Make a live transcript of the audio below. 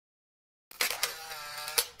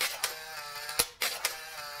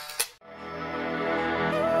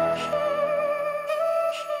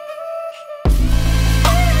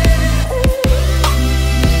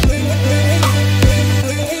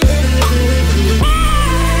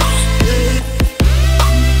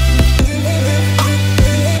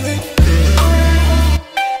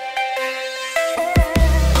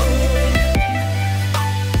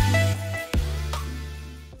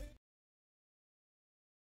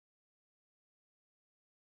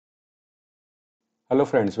Hello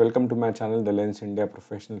friends, welcome to my channel The Lens India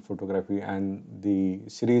Professional Photography and the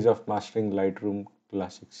series of Mastering Lightroom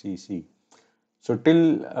Classic CC. So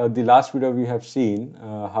till the last video we have seen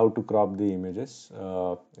how to crop the images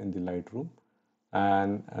in the Lightroom,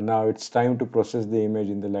 and now it's time to process the image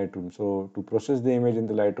in the Lightroom. So to process the image in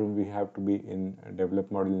the Lightroom we have to be in develop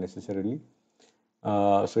model necessarily.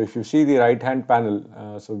 So if you see the right hand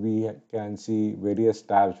panel, so we can see various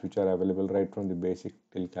tabs which are available right from the basic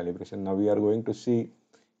till calibration. Now we are going to see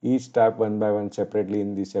each tab one by one separately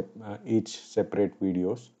in the each separate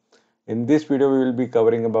videos. In this video we will be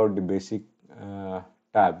covering about the basic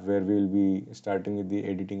tab, where we will be starting with the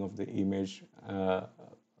editing of the image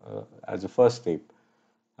as a first step,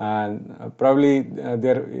 and probably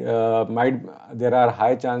there are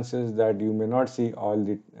high chances that you may not see all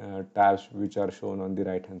the tabs which are shown on the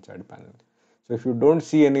right hand side panel. So if you don't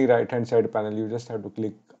see any right hand side panel, you just have to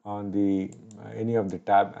click on the any of the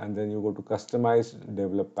tab, and then you go to customize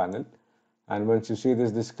develop panel, and once you see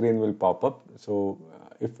this screen will pop up. So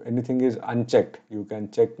if anything is unchecked, you can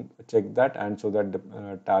check that, and so that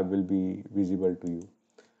the tab will be visible to you.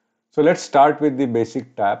 So let's start with the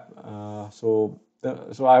basic tab. So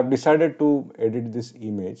I've decided to edit this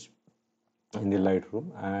image in the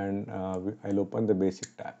Lightroom, and I'll open the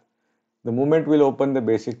basic tab. The moment we'll open the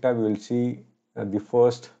basic tab, we will see the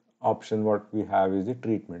first option what we have is the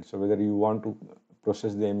treatment. So whether you want to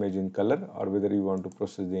process the image in color or whether you want to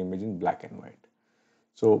process the image in black and white.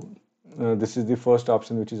 So this is the first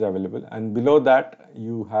option which is available, and below that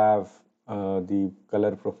you have the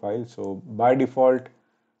color profile. So by default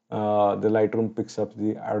the Lightroom picks up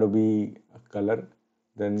the Adobe color.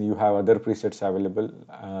 Then you have other presets available,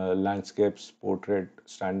 landscapes, portrait,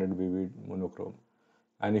 standard, vivid, monochrome.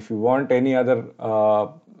 And if you want any other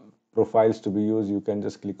profiles to be used, you can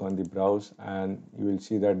just click on the browse, and you will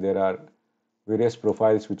see that there are various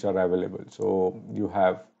profiles which are available. So you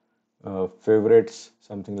have favorites,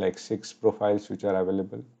 something like 6 profiles which are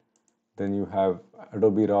available. Then you have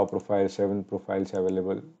Adobe RAW profile, 7 profiles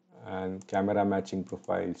available, and camera matching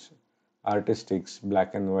profiles, artistics,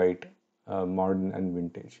 black and white, modern and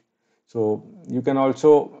vintage. So you can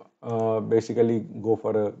also basically go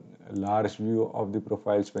for a large view of the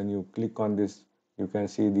profiles. When you click on this, you can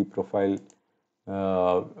see the profile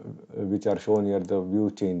which are shown here. The view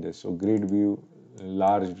changes. So grid view,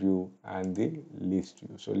 large view, and the list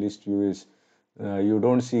view. So list view is you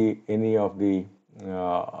don't see any of the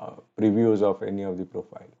previews of any of the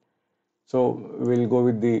profile. So we'll go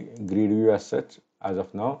with the grid view as such as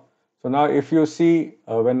of now. So now if you see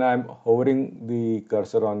when I'm hovering the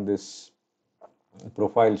cursor on this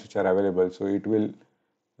profiles which are available, so it will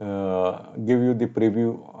give you the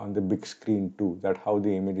preview on the big screen too, that how the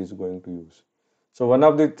image is going to use. So one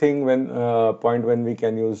of the thing when we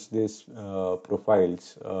can use these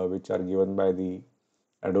profiles which are given by the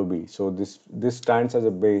Adobe. So this stands as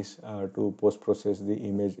a base to post process the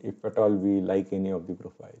image if at all we like any of the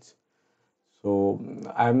profiles. So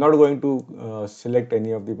I'm not going to select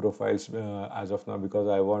any of the profiles as of now, because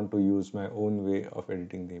I want to use my own way of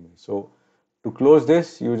editing the image. So to close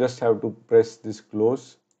this, you just have to press this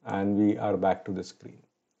close, and we are back to the screen.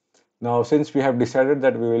 Now since we have decided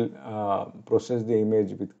that we will process the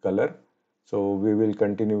image with color, so we will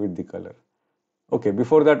continue with the color. Okay,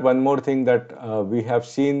 before that, one more thing, that we have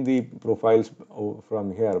seen the profiles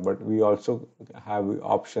from here, but we also have the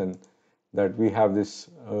option that we have this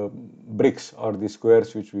bricks or the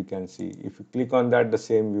squares which we can see. If you click on that, the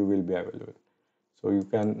same view will be available. So you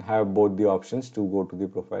can have both the options to go to the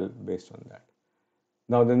profile based on that.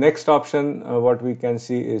 Now the next option what we can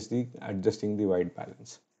see is the adjusting the white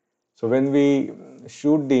balance. So when we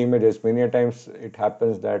shoot the images, many a times it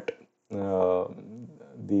happens that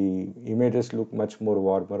the images look much more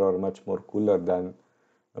warmer or much more cooler than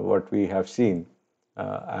what we have seen,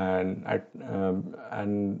 and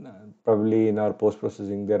probably in our post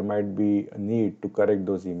processing there might be a need to correct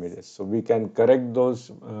those images. So we can correct those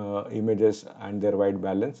images and their white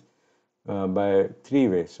balance by 3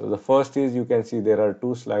 ways. So the first is, you can see there are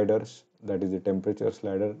 2 sliders, that is the temperature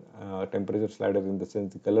slider in the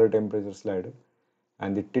sense the color temperature slider,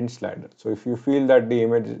 and the tint slider. So if you feel that the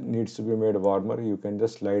image needs to be made warmer, you can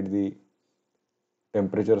just slide the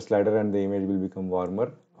temperature slider and the image will become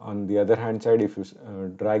warmer. On the other hand side, if you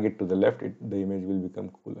drag it to the left, the image will become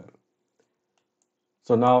cooler.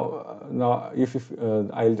 So now if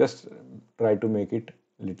I'll just try to make it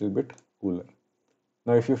a little bit cooler.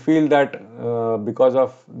 Now if you feel that because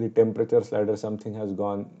of the temperature slider something has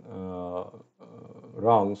gone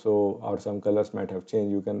wrong, so or some colors might have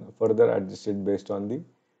changed, you can further adjust it based on the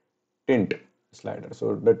tint slider.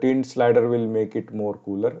 So the tint slider will make it more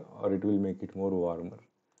cooler or it will make it more warmer.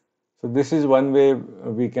 So this is one way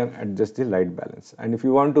we can adjust the light balance. And if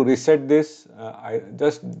you want to reset this, I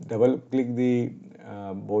just double click the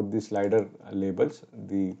both the slider labels,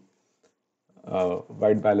 the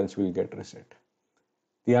white balance will get reset.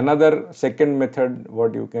 The another second method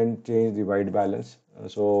what you can change the white balance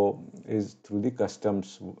so is through the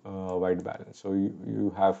customs white balance. So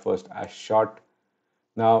you have first as shot.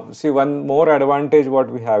 Now see one more advantage what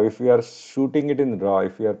we have, if we are shooting it in raw,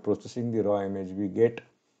 if we are processing the raw image, we get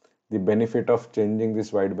the benefit of changing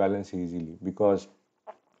this white balance easily, because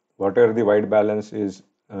whatever the white balance is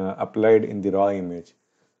applied in the raw image,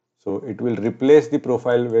 so it will replace the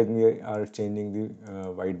profile when we are changing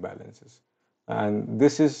the white balances. And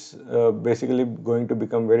this is basically going to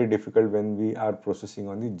become very difficult when we are processing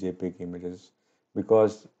on the JPEG images,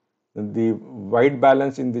 because the white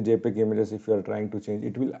balance in the JPEG images, if you are trying to change,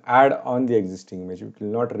 it will add on the existing image. It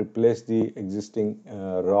will not replace the existing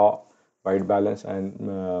raw white balance and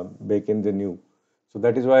bake in the new. So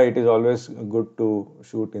that is why it is always good to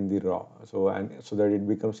shoot in the raw. So and so that it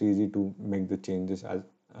becomes easy to make the changes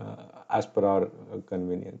as per our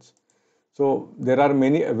convenience. So there are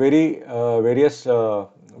many various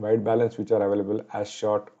white balance which are available as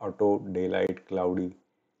shot, auto, daylight, cloudy,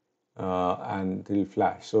 and till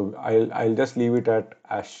flash. So I'll just leave it at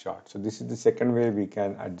as shot. So this is the second way we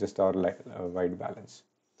can adjust our white balance.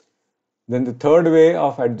 Then the third way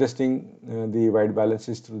of adjusting the white balance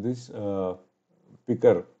is through this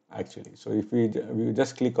picker actually. So if we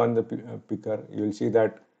just click on the picker, you will see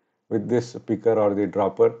that with this picker or the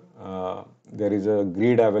dropper, there is a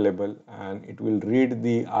grid available and it will read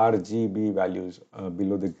the RGB values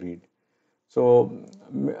below the grid. So,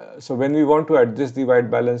 so when we want to adjust the white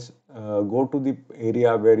balance, go to the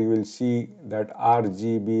area where you will see that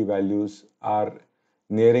RGB values are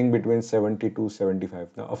nearing between 70 to 75.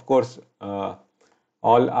 Now, of course, all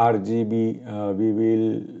RGB, we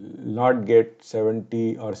will not get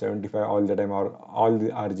 70 or 75 all the time, or all the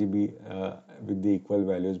RGB with the equal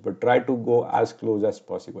values, but try to go as close as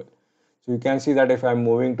possible. So you can see that if I'm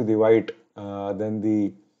moving to the white, then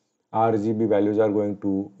the RGB values are going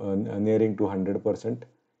to nearing to 100%.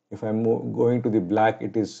 If I'm going to the black,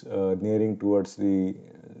 it is nearing towards the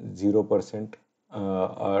 0%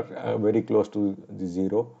 or very close to the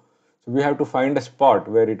 0. So we have to find a spot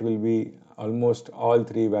where it will be almost all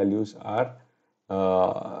three values are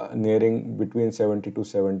nearing between 70 to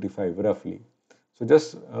 75 roughly. So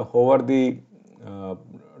just hover the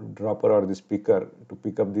dropper or the speaker to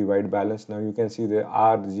pick up the white balance. Now you can see the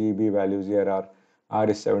RGB values here are R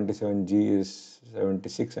is 77, G is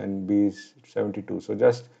 76 and B is 72. So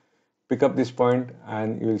just pick up this point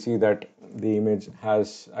and you will see that the image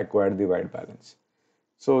has acquired the white balance.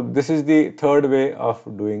 So this is the third way of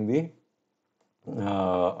doing the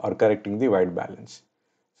or correcting the white balance.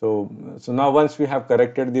 So now once we have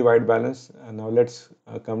corrected the white balance, now let's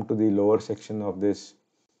come to the lower section of this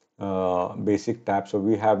basic tab. So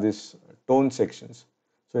we have this tone sections.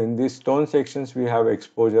 So in these tone sections, we have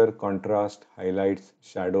exposure, contrast, highlights,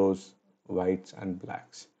 shadows, whites and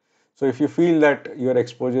blacks. So if you feel that your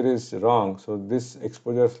exposure is wrong, so this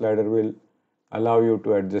exposure slider will allow you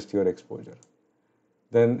to adjust your exposure.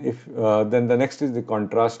 Then then the next is the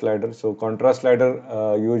contrast slider. So contrast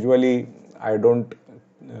slider, usually I don't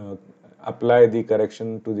apply the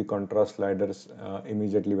correction to the contrast sliders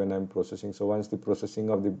immediately when I'm processing. So once the processing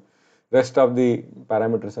of the rest of the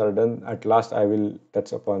parameters are done, at last I will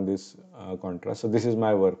touch upon this contrast. So this is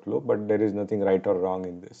my workflow, but there is nothing right or wrong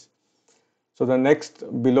in this. So the next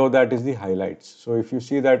below that is the highlights. So if you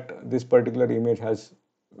see that this particular image has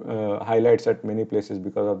highlights at many places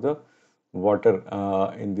because of the water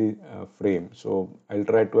in the frame. So I'll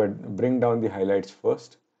try to bring down the highlights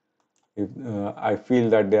first. If I feel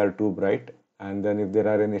that they are too bright, and then if there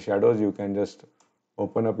are any shadows, you can just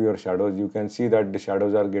open up your shadows. You can see that the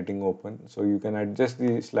shadows are getting open. So you can adjust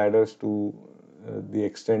the sliders to the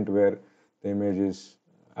extent where the image is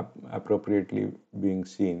appropriately being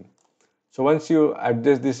seen. So once you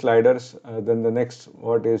adjust the sliders, then the next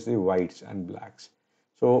what is the whites and blacks.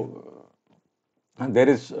 So and there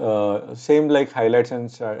is same like highlights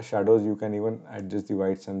and shadows, you can even adjust the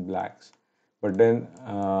whites and blacks, but then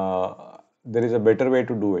there is a better way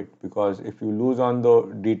to do it, because if you lose on the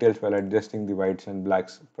details while adjusting the whites and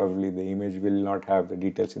blacks, probably the image will not have the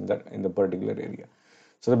details in the particular area.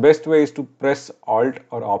 So the best way is to press Alt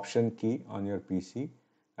or Option key on your PC,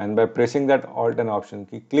 and by pressing that Alt and Option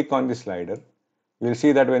key, click on the slider. You will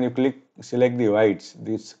see that when you select the whites,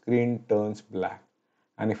 the screen turns black.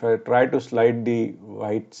 And if I try to slide the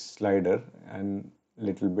white slider and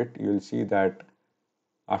little bit, you will see that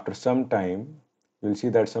after some time, you will see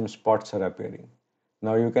that some spots are appearing.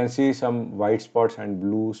 Now you can see some white spots and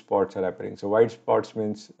blue spots are appearing. So white spots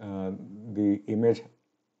means the image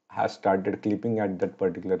has started clipping at that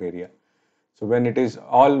particular area. So when it is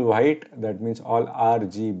all white, that means all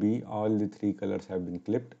RGB, all the three colors have been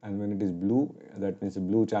clipped. And when it is blue, that means the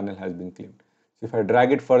blue channel has been clipped. So if I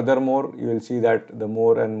drag it furthermore, you will see that the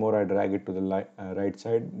more and more I drag it to the right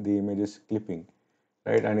side, the image is clipping,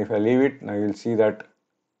 right? And if I leave it, now you will see that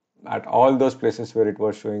at all those places where it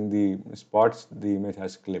was showing the spots, the image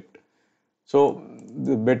has clipped. So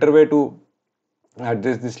the better way to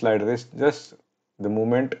adjust the slider is just the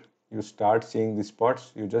moment you start seeing the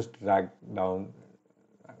spots, you just drag down,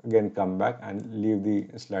 again come back and leave the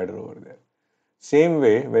slider over there. Same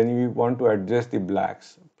way, when you want to adjust the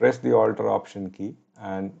blacks, press the Alt or Option key,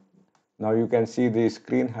 and now you can see the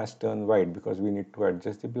screen has turned white because we need to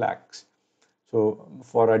adjust the blacks. So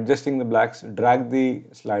for adjusting the blacks, drag the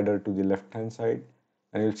slider to the left hand side,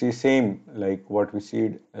 and you'll see same like what we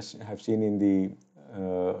have seen in the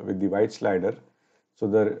with the white slider. So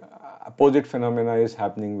the opposite phenomena is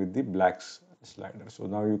happening with the blacks slider. So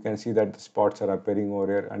now you can see that the spots are appearing over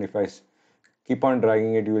here, and if I keep on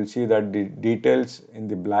dragging it, you will see that the details in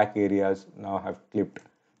the black areas now have clipped.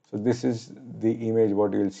 So this is the image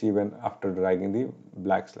what you will see when after dragging the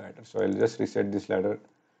black slider. So I'll just reset the slider,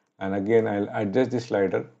 and again I'll adjust the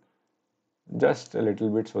slider just a little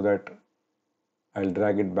bit so that I'll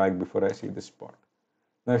drag it back before I see the spot.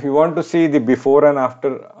 Now if you want to see the before and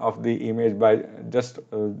after of the image by just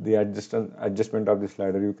the adjustment of the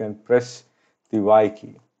slider, you can press the Y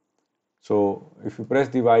key. So if you press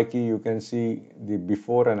the Y key, you can see the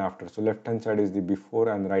before and after. So left hand side is the before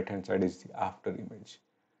and right hand side is the after image.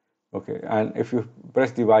 Okay, and if you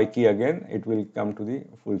press the Y key again, it will come to the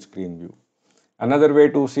full screen view. Another way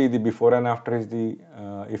to see the before and after is the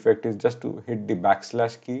effect is just to hit the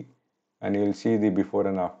backslash key, and you will see the before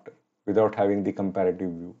and after without having the comparative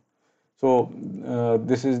view. So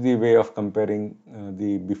this is the way of comparing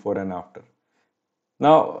the before and after.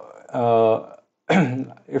 Now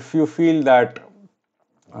if you feel that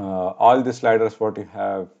all the sliders what you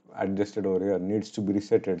have adjusted over here needs to be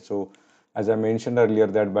resetted, so as I mentioned earlier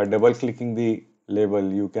that by double clicking the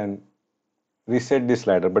label you can reset the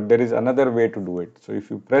slider, but there is another way to do it. So if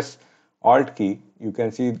you press Alt key, you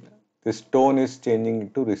can see this tone is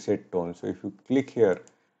changing to reset tone. So if you click here,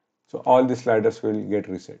 so all the sliders will get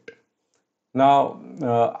reset. Now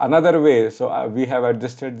another way, so we have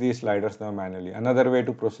adjusted the sliders now manually. Another way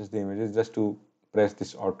to process the image is just to press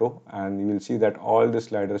this auto, and you will see that all the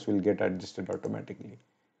sliders will get adjusted automatically.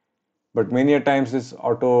 But many a times this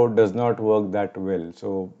auto does not work that well.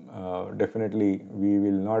 So definitely we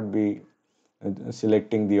will not be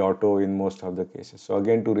selecting the auto in most of the cases. So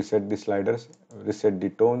again, to reset the sliders, reset the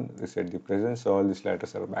tone, reset the presence, so all the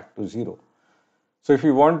sliders are back to 0. So if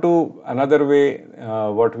you want to, another way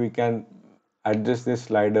what we can adjust the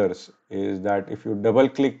sliders is that if you double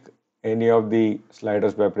click any of the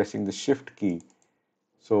sliders by pressing the shift key,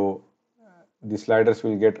 so the sliders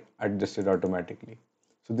will get adjusted automatically.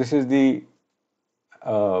 So this is the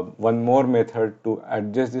one more method to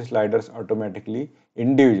adjust the sliders automatically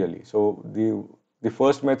individually. So the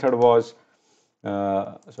first method was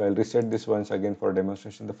so I'll reset this once again for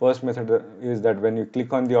demonstration. The first method is that when you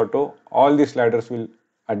click on the auto, all the sliders will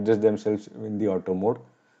adjust themselves in the auto mode.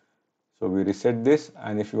 So we reset this,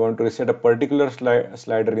 and if you want to reset a particular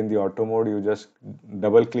slider in the auto mode, you just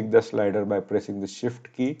double click the slider by pressing the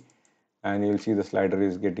shift key, and you'll see the slider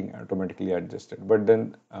is getting automatically adjusted. But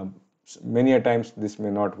then many a times this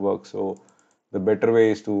may not work, so the better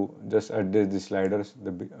way is to just adjust the sliders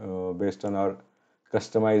based on our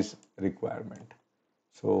customized requirement.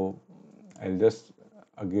 So I'll just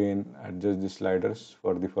again adjust the sliders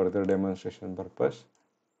for the further demonstration purpose.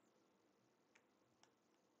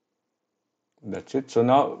 That's it. So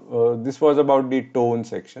now this was about the tone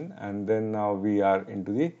section, and then now we are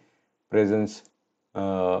into the presence,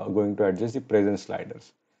 going to adjust the presence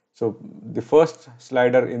sliders. So the first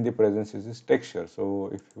slider in the presence is this texture.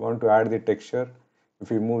 So if you want to add the texture,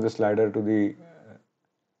 if you move the slider to the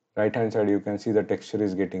right hand side, you can see the texture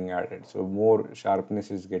is getting added. So more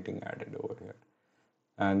sharpness is getting added over here.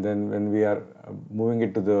 And then when we are moving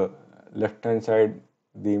it to the left hand side,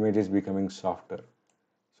 the image is becoming softer.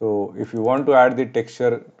 So if you want to add the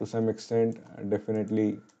texture to some extent,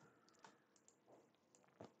 definitely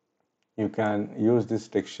you can use this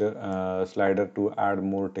texture slider to add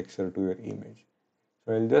more texture to your image.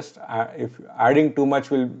 So I'll just if adding too much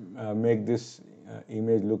will make this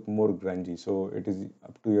image look more grungy. So it is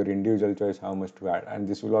up to your individual choice how much to add, and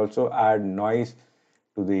this will also add noise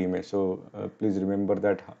to the image. So please remember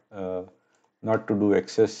that not to do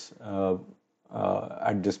excess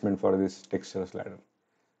adjustment for this texture slider.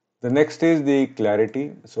 The next is the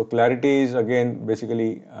clarity. So clarity is again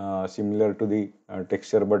basically similar to the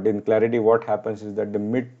texture, but in clarity what happens is that the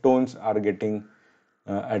mid-tones are getting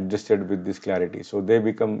adjusted with this clarity. So they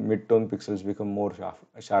become, mid-tone pixels become more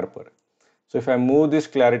sharper. So if I move this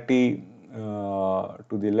clarity to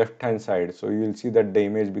the left hand side, so you will see that the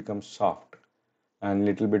image becomes soft and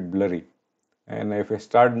little bit blurry. And if I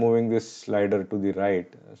start moving this slider to the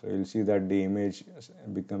right, so you'll see that the image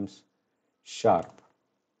becomes sharp.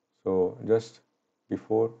 So just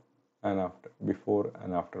before and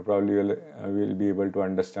after, probably you'll will be able to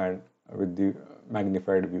understand with the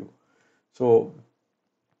magnified view. So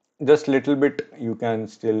just little bit you can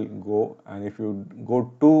still go, and if you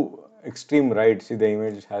go too extreme right, see the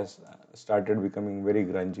image has started becoming very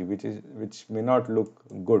grungy, which may not look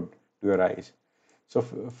good to your eyes. So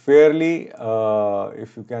fairly,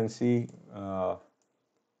 if you can see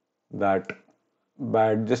that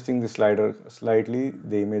by adjusting the slider slightly,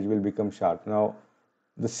 the image will become sharp. Now,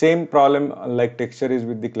 the same problem like texture is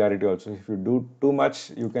with the clarity also. If you do too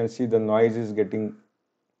much, you can see the noise is getting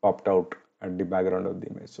popped out at the background of the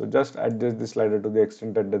image. So just adjust the slider to the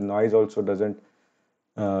extent that the noise also doesn't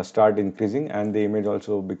start increasing, and the image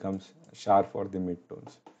also becomes sharp for the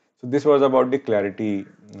midtones. So this was about the clarity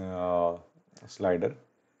slider.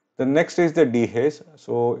 The next is the dehaze.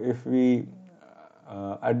 So if we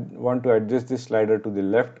want to adjust this slider to the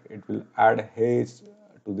left, it will add haze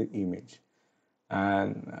to the image.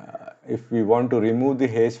 And if we want to remove the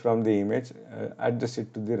haze from the image, adjust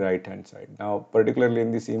it to the right hand side. Now particularly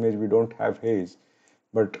in this image we don't have haze,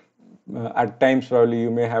 but at times probably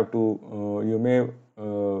you may have to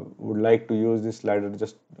would like to use this slider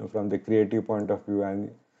just from the creative point of view, and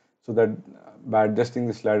so that by adjusting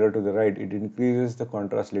the slider to the right, it increases the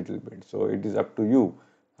contrast little bit. So it is up to you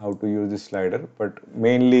how to use this slider, but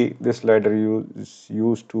mainly this slider is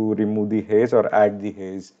used to remove the haze or add the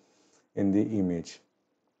haze in the image.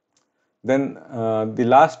 Then the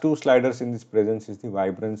last two sliders in this presence is the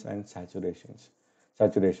vibrance and saturation.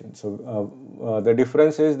 So the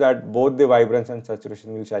difference is that both the vibrance and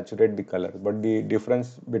saturation will saturate the color, but the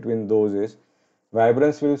difference between those is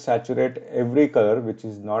vibrance will saturate every color which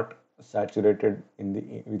is not saturated in the,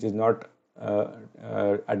 which is not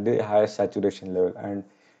at the highest saturation level, and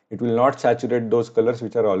it will not saturate those colors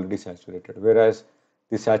which are already saturated, whereas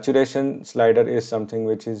the saturation slider is something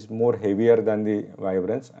which is more heavier than the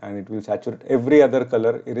vibrance, and it will saturate every other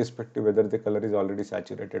color irrespective whether the color is already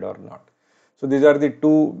saturated or not. So these are the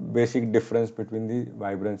two basic difference between the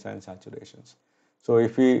vibrance and saturations. So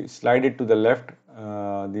if we slide it to the left,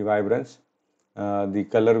 the vibrance, the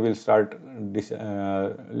color will start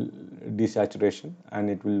desaturation and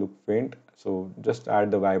it will look faint. So just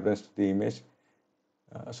add the vibrance to the image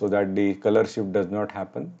so that the color shift does not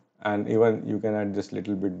happen, and even you can adjust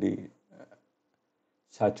little bit the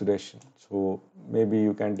saturation. So maybe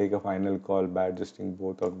you can take a final call by adjusting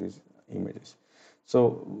both of these images.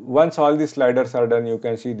 So once all these sliders are done, you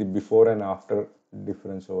can see the before and after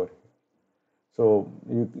difference over here. So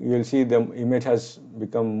you will see the image has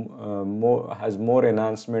become more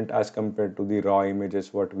enhancement as compared to the raw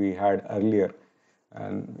images what we had earlier,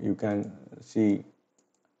 and you can see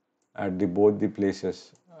at both the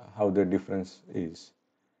places how the difference is.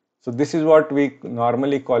 So this is what we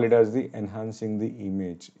normally call it as the enhancing the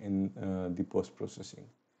image in the post processing.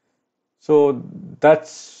 So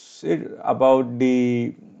that's it about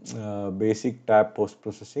the basic tab post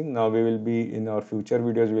processing. Now we will be, in our future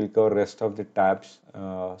videos we will cover rest of the tabs,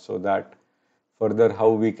 so that further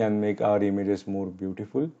how we can make our images more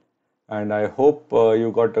beautiful, and I hope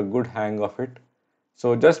you got a good hang of it.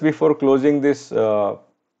 So just before closing this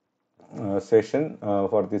session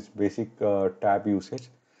for this basic tab usage,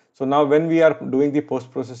 so now when we are doing the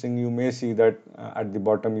post processing, you may see that at the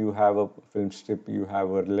bottom you have a film strip, you have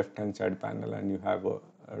a left hand side panel, and you have a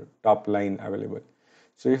top line available.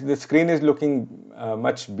 So if the screen is looking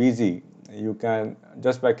much busy, you can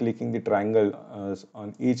just by clicking the triangle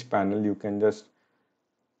on each panel, you can just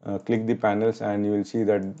click the panels and you will see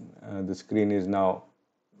that the screen is now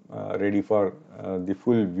ready for the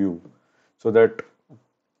full view, so that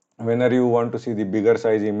whenever you want to see the bigger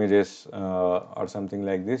size images or something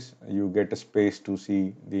like this, you get a space to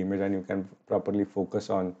see the image and you can properly focus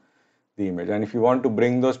on the image. And if you want to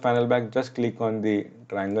bring those panel back, just click on the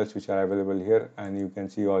triangles which are available here and you can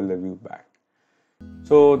see all the view back.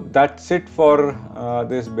 So that's it for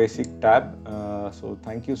this basic tab. So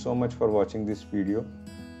thank you so much for watching this video.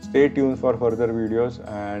 Stay tuned for further videos,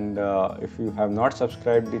 and if you have not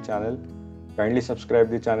subscribed the channel, kindly subscribe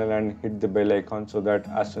the channel and hit the bell icon so that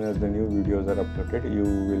as soon as the new videos are uploaded, you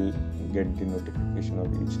will get the notification of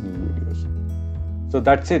each new videos. So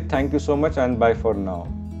that's it. Thank you so much and bye for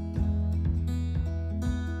now.